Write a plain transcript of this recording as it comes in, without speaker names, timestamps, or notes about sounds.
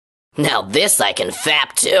Now this I can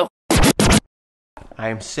fap to. I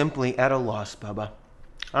am simply at a loss, Bubba.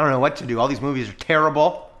 I don't know what to do. All these movies are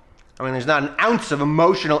terrible. I mean, there's not an ounce of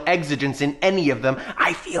emotional exigence in any of them.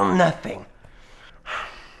 I feel nothing.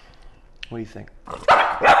 What do you think?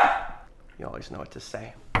 You always know what to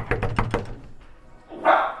say.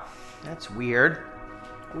 That's weird.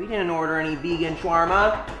 We didn't order any vegan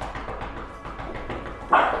shawarma.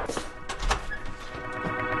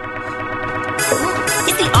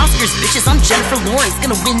 It's the Oscars, bitches. I'm Jennifer Lawrence,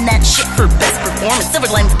 gonna win that shit for best performance. Silver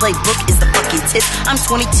Linings Playbook is the fucking tip. I'm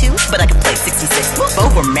 22, but I can play 66. Move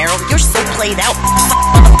over, Meryl, you're so played out.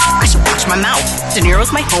 I should watch my mouth. De Niro's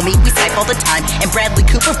my homie, we Skype all the time. And Bradley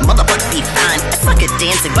Cooper, motherfucker, be fine. I suck at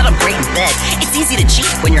dancing, but I'm great in bed. It's easy to cheat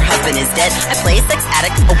when your husband is dead. I play a sex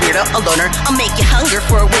addict, a weirdo, a loner. I'll make you hunger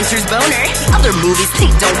for a winter's boner. The other movies, they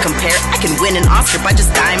don't compare. I can win an Oscar by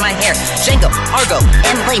just dyeing my hair. Django, Argo,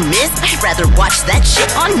 and Les Mis, I'd rather watch that shit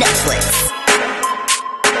on Netflix.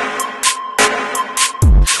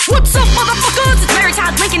 What's up, motherfuckers? It's Mary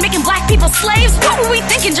Todd Lincoln making black people slaves. What were we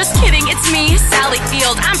thinking? Just kidding, it's me, Sally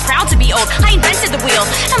Field. I'm proud to be old, I invented the wheel.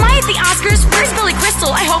 Am I at the Oscars? Where's Billy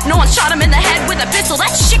Crystal? I hope no one shot him in the head with a pistol.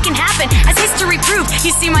 That shit can happen, as history proved.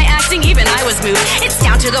 You see my acting, even I was moved. It's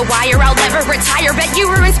down to the wire, I'll never retire. Bet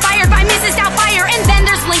you were inspired by Mrs. Doubtfire. And then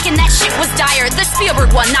there's Lincoln, that shit was dire. The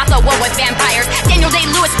Spielberg one, not the one with vampires. Daniel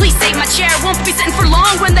Day-Lewis, please save my chair. Won't be sitting for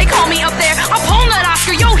long when they call me up there. I'll palm that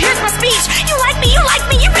Oscar, yo, here's my speech. You like me,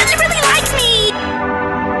 you really, really like me.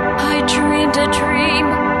 I dreamed a dream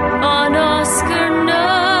on Oscar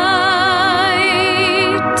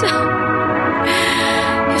night.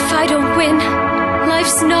 If I don't win,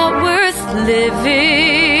 life's not worth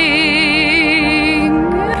living.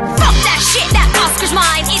 Fuck that shit, that Oscar's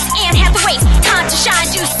mine. It's Anne Hathaway's time to shine.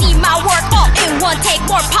 Do you see my work all in one take?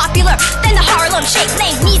 More popular than the Harlem Shake.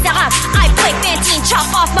 Les Miserables, I play Fantine. Chop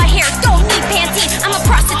off my hair, don't need Pantene. I'm a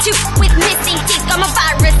prostitute with missing teeth. I'm a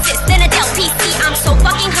virusist than Adele PC. I'm so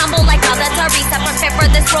fucking humble like Mother Teresa. Prepared for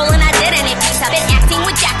this role and I didn't in peace. I've been acting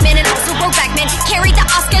with Jackman and also Brokeback Man. Carried the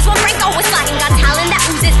Oscars when Franco was slacking. Got talent that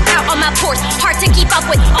oozes out on my pores. Hard to keep up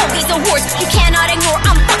with all these awards. You cannot ignore,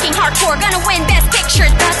 I'm fucking hardcore. Gonna win Best Picture,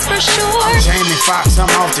 that's for sure. I'm Jamie Foxx,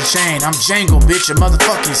 I'm off the chain. I'm Django, bitch, a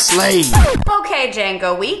motherfucking slave. Okay,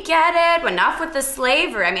 Django, we get it. Enough with the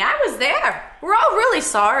slavery. I mean, I was there. We're all really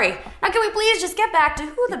sorry. Now, can we please just get back to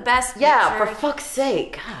who the best Yeah, picture... for fuck's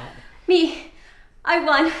sake. God. Me. I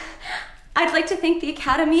won. I'd like to thank the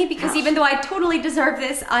Academy because even though I totally deserve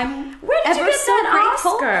this, I'm Where did you get so that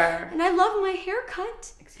grateful. Oscar? And I love my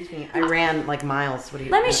haircut. Excuse me, I ran like miles. What do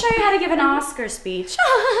you... Let me show you how to give an Oscar speech.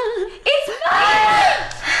 It's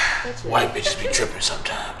fun! White bitches be tripping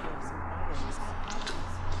sometimes.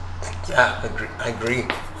 Yeah, I agree.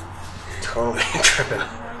 Totally tripping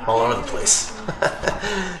all over the place.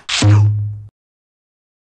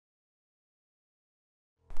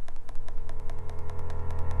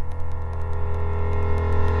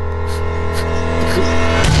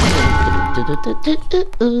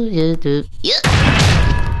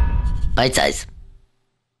 Bite size.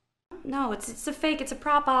 No, it's a fake. It's a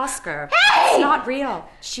prop Oscar. Hey! It's not real.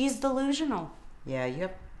 She's delusional. Yeah, you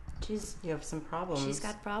have some problems. She's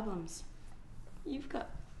got problems. You've got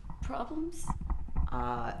problems?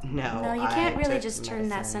 No. No, you can't really took just turn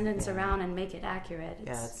that medicine, sentence yeah. around and make it accurate.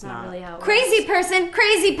 It's not really how it Crazy works. person!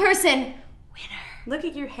 Crazy person! Winner. Look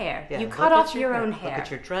at your hair. Yeah, You look cut at off your own hair. Look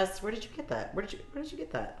at your dress. Where did you get that? Where did you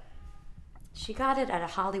get that? She got it at a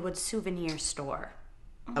Hollywood souvenir store.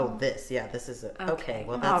 Oh, this. Yeah, this is a... Okay,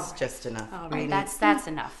 well, All that's right. just enough. All We right, need- that's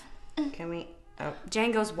enough. Can we... Oh,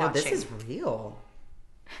 Django's no, watching. this is real.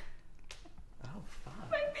 Oh, fuck.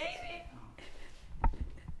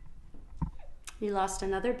 You lost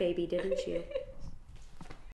another baby, didn't you?